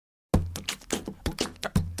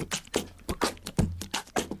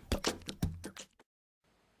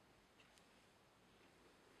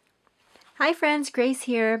Hi friends, Grace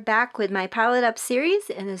here, back with my Pile It Up series,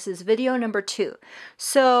 and this is video number 2.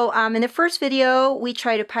 So in the first video, we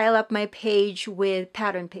tried to pile up my page with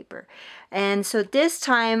pattern paper. And so this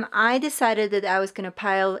time, I decided that I was going to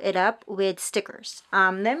pile it up with stickers.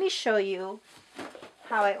 Let me show you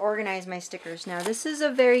how I organize my stickers. Now, this is a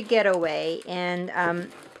very ghetto way, and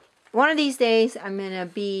one of these days I'm gonna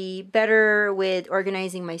be better with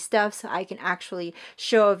organizing my stuff so I can actually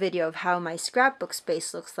show a video of how my scrapbook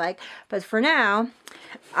space looks like. But for now,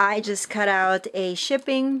 I just cut out a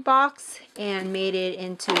shipping box and made it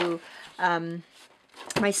into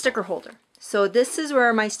my sticker holder. So this is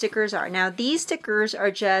where my stickers are. Now these stickers are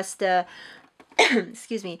just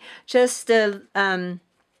excuse me, just the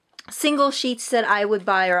single sheets that I would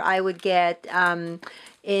buy or I would get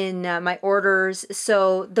in my orders.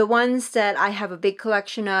 So the ones that I have a big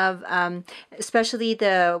collection of, especially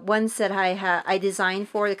the ones that I designed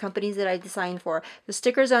for, the companies that I designed for, the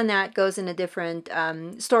stickers on that goes in a different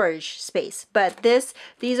storage space. But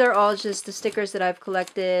these are all just the stickers that I've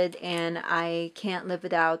collected and I can't live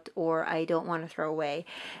without or I don't want to throw away.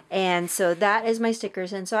 And so that is my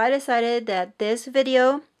stickers. And so I decided that this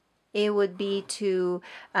video, it would be to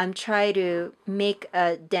try to make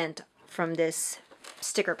a dent from this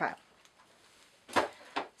sticker pile.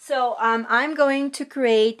 So I'm going to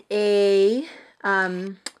create a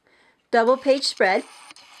double page spread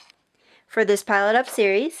for this Pile It Up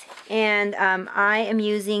series, and I am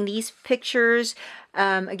using these pictures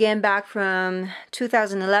again back from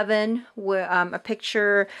 2011, where a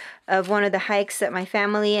picture of one of the hikes that my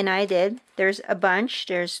family and I did. There's a bunch.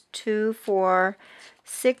 There's 2, 4,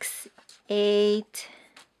 6, 8,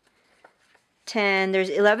 10. There's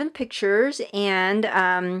 11 pictures,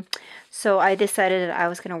 and so I decided that I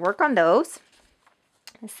was going to work on those.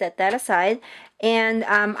 Set that aside, and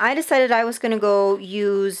I decided I was going to go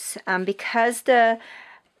use because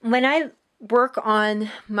when I work on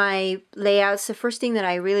my layouts, the first thing that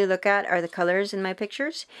I really look at are the colors in my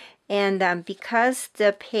pictures. And because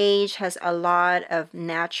the page has a lot of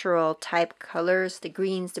natural type colors, the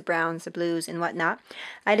greens, the browns, the blues, and whatnot,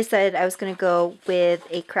 I decided I was going to go with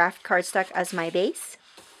a craft cardstock as my base.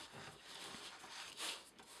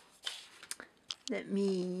 Let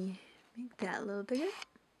me make that a little bigger.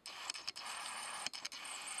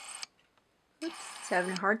 Oops, it's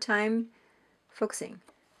having a hard time focusing.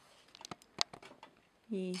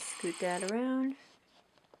 You scoot that around.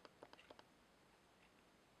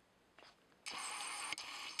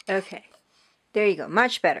 Okay, there you go,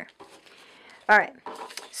 much better. All right,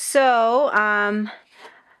 so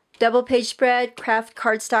double page spread, craft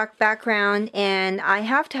cardstock background, and I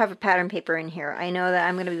have to have a pattern paper in here. I know that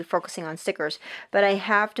I'm going to be focusing on stickers, but I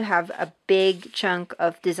have to have a big chunk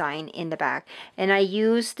of design in the back. And I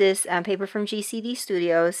use this paper from GCD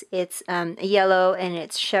Studios. It's a yellow and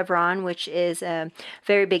it's chevron, which is a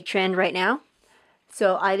very big trend right now.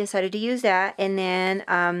 So I decided to use that, and then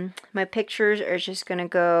my pictures are just going to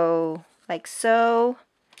go like so.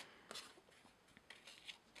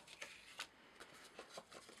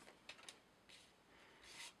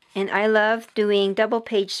 And I love doing double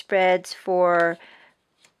page spreads for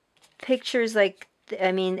pictures like,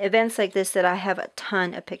 events like this that I have a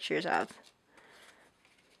ton of pictures of.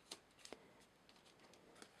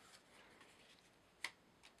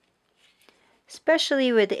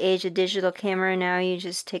 Especially with the age of digital camera now, you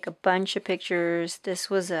just take a bunch of pictures. This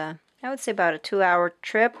was I would say about a 2-hour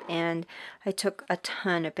trip, and I took a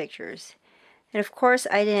ton of pictures. And of course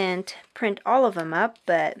I didn't print all of them up,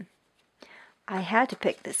 but I had to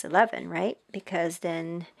pick this 11, right? Because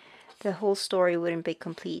then the whole story wouldn't be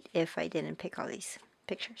complete if I didn't pick all these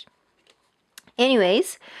pictures.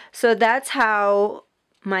 Anyways, so that's how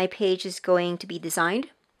my page is going to be designed.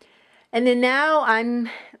 And then now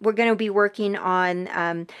we're going to be working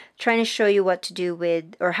on trying to show you what to do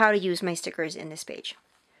with, or how to use my stickers in this page.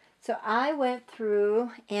 So I went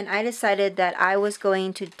through and I decided that I was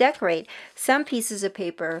going to decorate some pieces of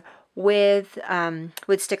paper with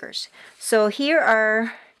stickers. So here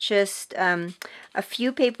are just a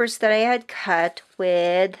few papers that I had cut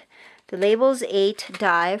with the Labels 8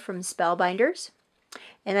 die from Spellbinders,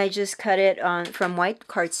 and I just cut it from white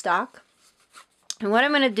cardstock. And what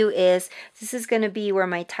I'm going to do is, this is going to be where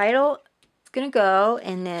my title is going to go,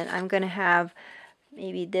 and then I'm going to have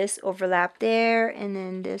maybe this overlap there, and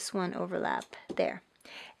then this one overlap there.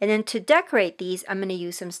 And then to decorate these, I'm going to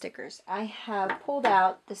use some stickers. I have pulled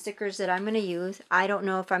out the stickers that I'm going to use. I don't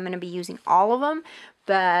know if I'm going to be using all of them,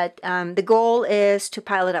 but the goal is to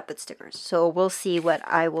pile it up with stickers. So we'll see what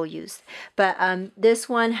I will use. But this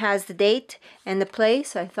one has the date and the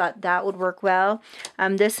place, so I thought that would work well.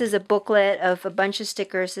 This is a booklet of a bunch of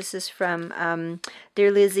stickers. This is from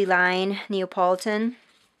Dear Lizzie line, Neapolitan.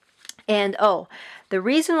 And oh, the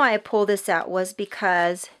reason why I pulled this out was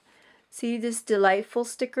because, see this delightful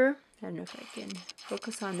sticker? I don't know if I can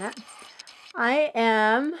focus on that. I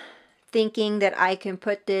am thinking that I can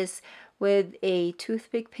put this with a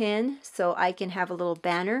toothpick pin so I can have a little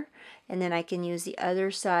banner, and then I can use the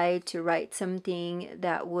other side to write something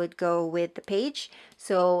that would go with the page.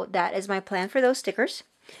 So that is my plan for those stickers.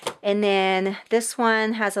 And then this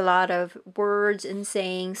one has a lot of words and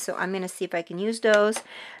sayings, so I'm going to see if I can use those.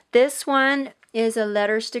 This one is a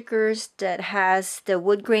letter stickers that has the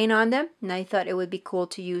wood grain on them, and I thought it would be cool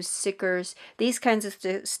to use stickers, these kinds of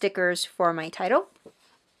stickers for my title.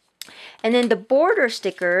 And then the border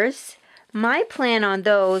stickers, my plan on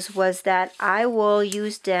those was that I will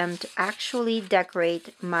use them to actually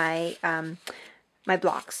decorate my my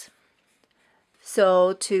blocks.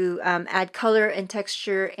 So to add color and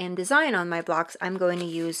texture and design on my blocks, I'm going to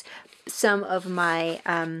use some of my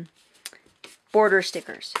border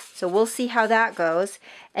stickers. So we'll see how that goes.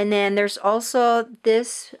 And then there's also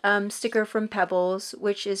this sticker from Pebbles,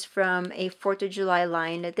 which is from a 4th of July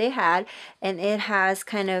line that they had, and it has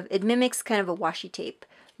it mimics kind of a washi tape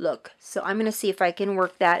look. So I'm going to see if I can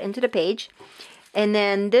work that into the page. And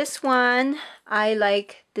then this one, I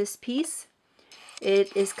like this piece.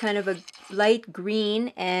 It is kind of a light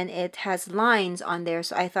green and it has lines on there,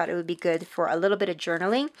 so I thought it would be good for a little bit of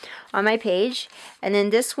journaling on my page. And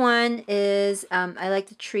then this one is, I like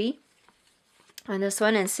the tree on this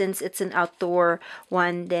one, and since it's an outdoor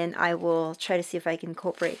one, then I will try to see if I can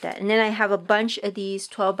incorporate that. And then I have a bunch of these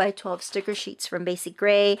 12 by 12 sticker sheets from Basic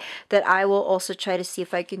Gray that I will also try to see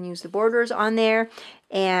if I can use the borders on there.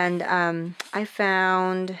 And I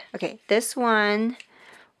found, okay, this one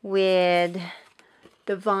with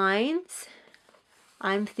the vines,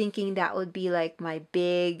 I'm thinking that would be like my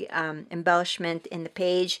big embellishment in the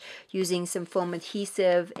page, using some foam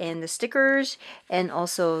adhesive and the stickers and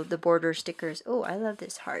also the border stickers. Oh, I love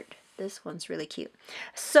this heart. This one's really cute.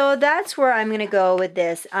 So that's where I'm going to go with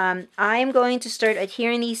this. I'm going to start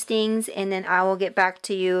adhering these things, and then I will get back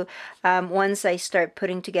to you once I start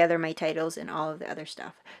putting together my titles and all of the other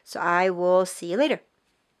stuff. So I will see you later.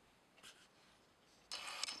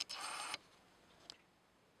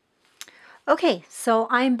 Okay, so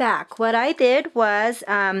I'm back. What I did was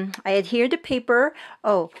I adhered the paper.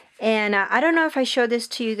 Oh, and I don't know if I showed this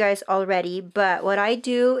to you guys already, but what I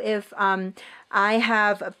do if I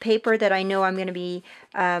have a paper that I know I'm going to be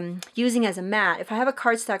using as a mat, if I have a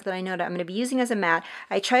cardstock that I know that I'm going to be using as a mat,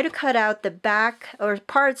 I try to cut out the back or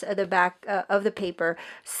parts of the back of the paper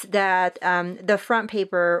that the front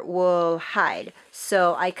paper will hide.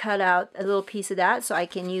 So I cut out a little piece of that so I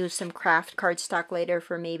can use some craft cardstock later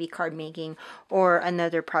for maybe card making or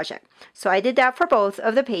another project. So I did that for both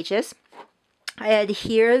of the pages. I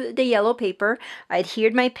adhered the yellow paper, I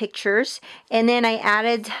adhered my pictures, and then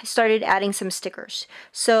I started adding some stickers.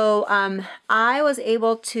 So I was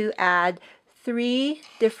able to add 3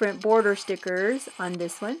 different border stickers on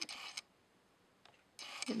this one.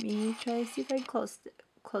 Let me try to see if I can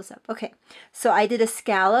close up. Okay, so I did a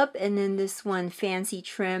scallop, and then this one fancy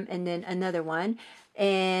trim, and then another one,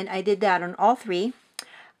 and I did that on all 3.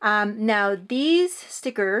 Now these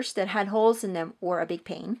stickers that had holes in them were a big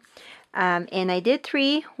pain. And I did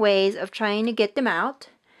 3 ways of trying to get them out.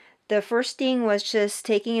 The first thing was just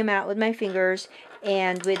taking them out with my fingers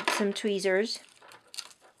and with some tweezers.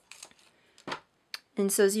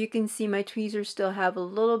 And so as you can see, my tweezers still have a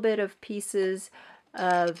little bit of pieces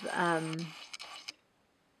of, trying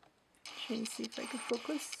to see if I can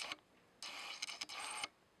focus.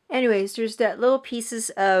 Anyways, there's that little pieces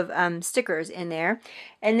of stickers in there.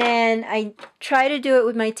 And then I try to do it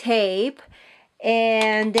with my tape.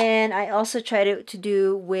 And then I also tried to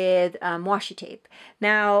do with washi tape.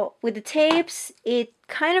 Now with the tapes, it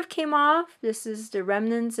kind of came off. This is the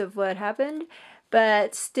remnants of what happened,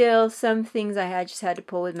 but still some things I just had to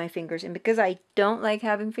pull with my fingers, and because I don't like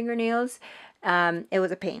having fingernails, it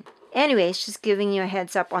was a pain. Anyways, just giving you a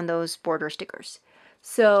heads up on those border stickers.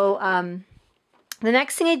 So the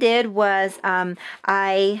next thing I did was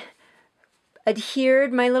I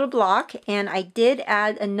adhered my little block, and I did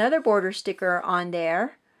add another border sticker on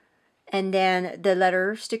there, and then the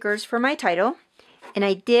letter stickers for my title, and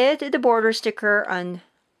I did the border sticker on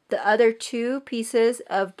the other 2 pieces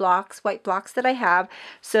of blocks, white blocks that I have,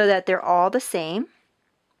 so that they're all the same.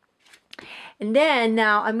 And then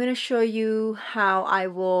now I'm going to show you how I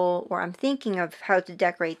will, or I'm thinking of how to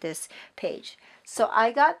decorate this page. So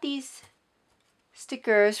I got these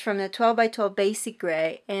stickers from the 12 by 12 basic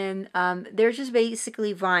gray, and they're just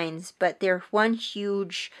basically vines, but they're one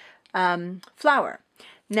huge flower.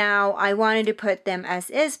 Now I wanted to put them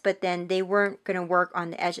as is, but then they weren't going to work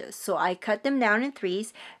on the edges, so I cut them down in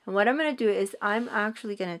threes. And what I'm going to do is I'm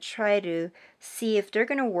actually going to try to see if they're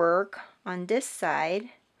going to work on this side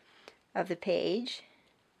of the page,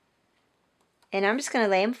 and I'm just going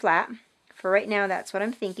to lay them flat. For right now, that's what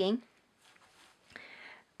I'm thinking.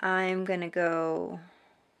 I'm going to go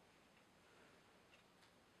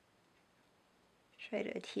try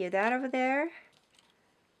to adhere that over there.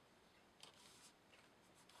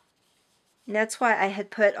 And that's why I had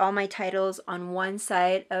put all my titles on one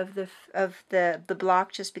side of the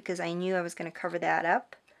block, just because I knew I was going to cover that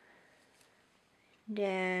up.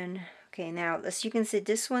 Then, okay, now as you can see,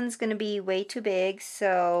 this one's going to be way too big,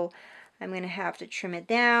 so I'm going to have to trim it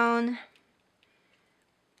down.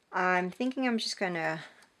 I'm thinking I'm just going to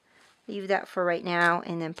leave that for right now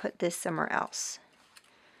and then put this somewhere else.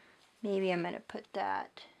 Maybe I'm going to put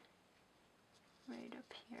that right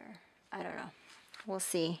up here. I don't know. We'll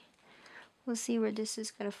see. We'll see where this is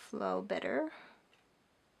going to flow better.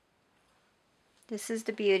 This is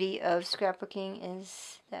the beauty of scrapbooking,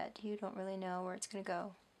 is that you don't really know where it's going to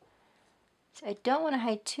go. So I don't want to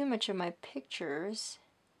hide too much of my pictures.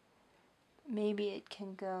 Maybe it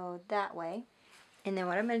can go that way. And then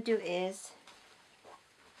what I'm going to do is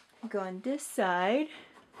go on this side,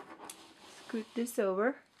 scoot this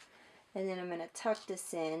over, and then I'm going to tuck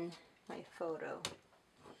this in my photo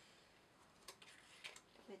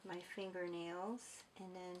with my fingernails,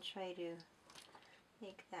 and then try to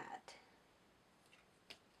make that.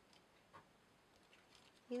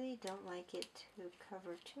 Really don't like it to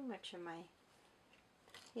cover too much of my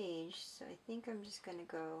page, so I think I'm just going to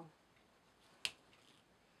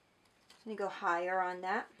go higher on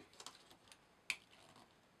that.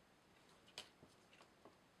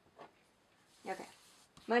 Okay,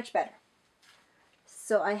 much better.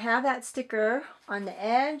 So I have that sticker on the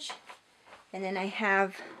edge, and then I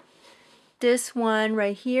have this one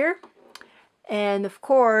right here, and of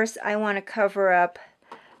course I want to cover up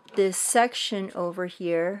this section over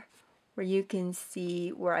here where you can see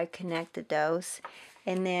where I connected those.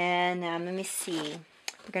 And then let me see,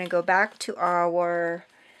 we're going to go back to our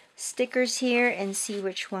stickers here and see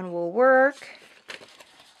which one will work.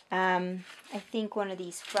 I think one of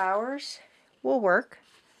these flowers will work,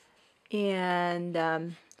 and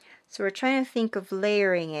so we're trying to think of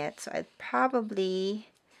layering it. So I'd probably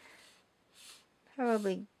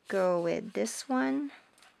go with this one.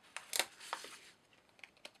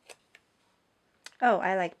 Oh,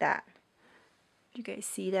 I like that. You guys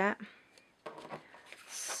see that?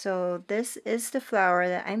 So this is the flower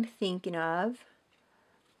that I'm thinking of,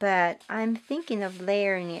 but I'm thinking of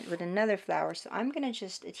layering it with another flower. So I'm going to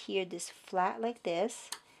just adhere this flat like this,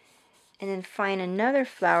 and then find another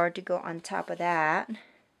flower to go on top of that.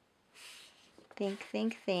 Think.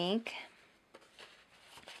 Let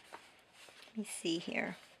me see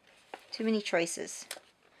here. Too many choices.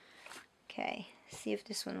 Okay, see if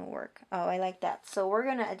this one will work. Oh, I like that. So we're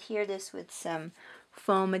going to adhere this with some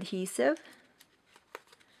foam adhesive.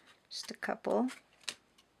 Just a couple.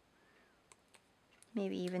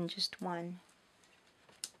 Maybe even just one.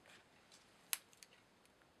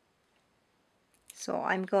 So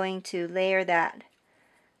I'm going to layer that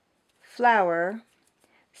flower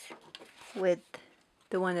with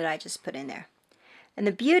the one that I just put in there. And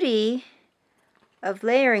the beauty of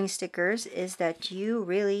layering stickers is that you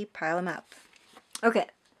really pile them up. Okay,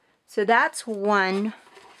 so that's one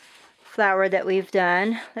flower that we've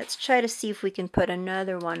done. Let's try to see if we can put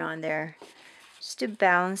another one on there just to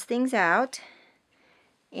balance things out.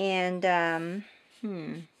 And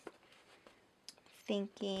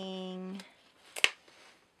thinking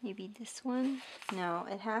maybe this one. No,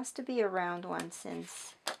 it has to be a round one,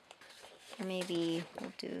 since, or maybe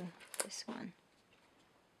we'll do this one.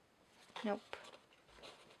 Nope.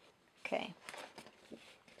 Okay.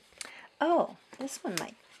 Oh, this one might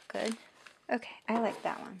be good. Okay, I like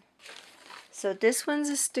that one. So this one's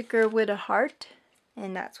a sticker with a heart,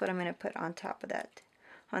 and that's what I'm going to put on top of that,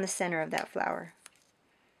 on the center of that flower.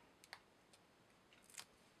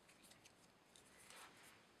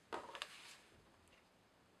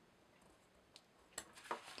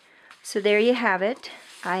 So there you have it.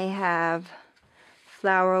 I have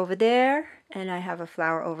flower over there, and I have a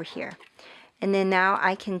flower over here. And then now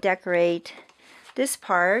I can decorate this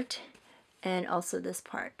part and also this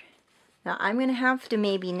part. Now I'm going to have to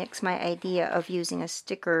maybe nix my idea of using a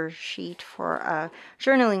sticker sheet for a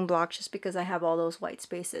journaling block just because I have all those white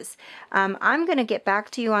spaces. I'm going to get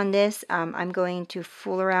back to you on this. I'm going to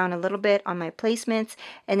fool around a little bit on my placements,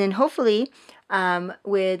 and then hopefully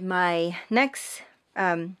with my next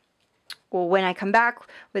well, when I come back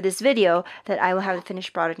with this video, that I will have the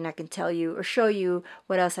finished product and I can tell you or show you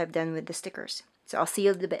what else I've done with the stickers. So I'll see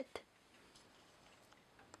you in a bit.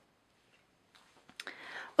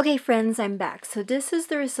 Okay friends, I'm back. So this is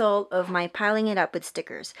the result of my piling it up with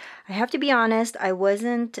stickers. I have to be honest, I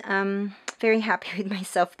wasn't very happy with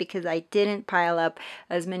myself because I didn't pile up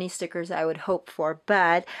as many stickers as I would hope for.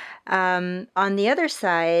 But on the other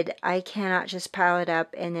side, I cannot just pile it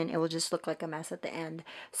up and then it will just look like a mess at the end.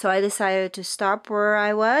 So I decided to stop where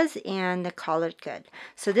I was and call it good.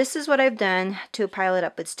 So this is what I've done to pile it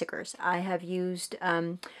up with stickers. I have used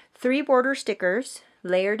 3 border stickers,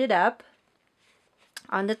 layered it up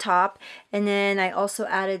on the top, and then I also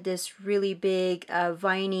added this really big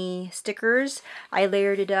viney stickers. I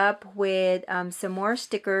layered it up with some more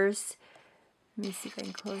stickers. Let me see if I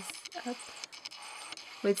can close up.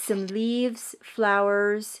 With some leaves,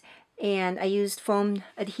 flowers, and I used foam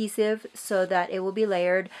adhesive so that it will be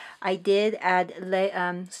layered. I did add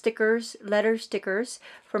stickers, letter stickers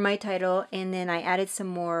for my title, and then I added some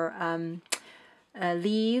more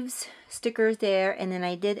leaves stickers there, and then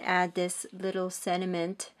I did add this little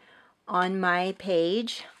sentiment on my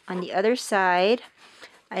page. On the other side,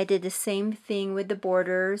 I did the same thing with the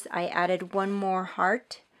borders. I added one more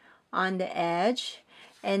heart on the edge,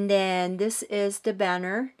 and then this is the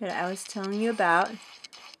banner that I was telling you about.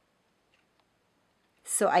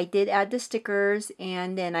 So I did add the stickers,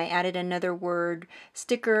 and then I added another word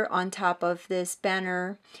sticker on top of this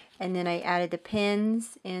banner, and then I added the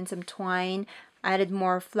pins and some twine. Added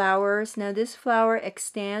more flowers. Now this flower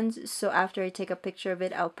extends, so after I take a picture of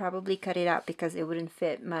it, I'll probably cut it out because it wouldn't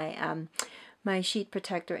fit my my sheet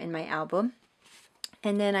protector in my album.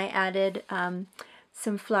 And then I added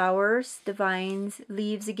some flowers, the vines,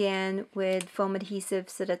 leaves again with foam adhesive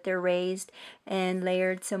so that they're raised, and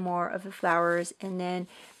layered some more of the flowers. And then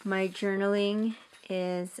my journaling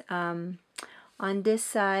is on this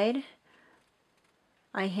side.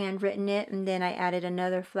 I handwritten it, and then I added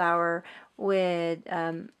another flower with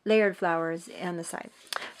layered flowers on the side.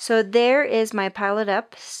 So there is my Pile It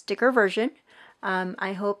Up sticker version.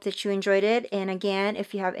 I hope that you enjoyed it, and again,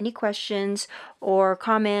 if you have any questions or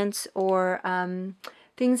comments or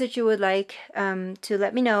things that you would like to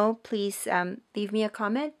let me know, please leave me a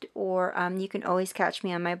comment, or you can always catch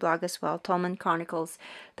me on my blog as well,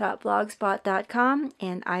 tolmanchronicles.blogspot.com,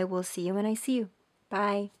 and I will see you when I see you.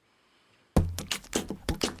 Bye.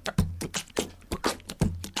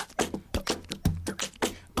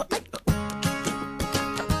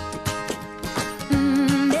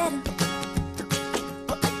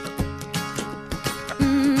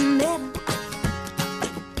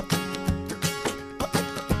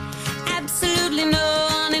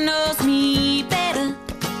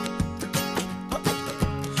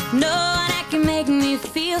 No one that can make me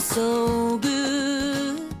feel so good.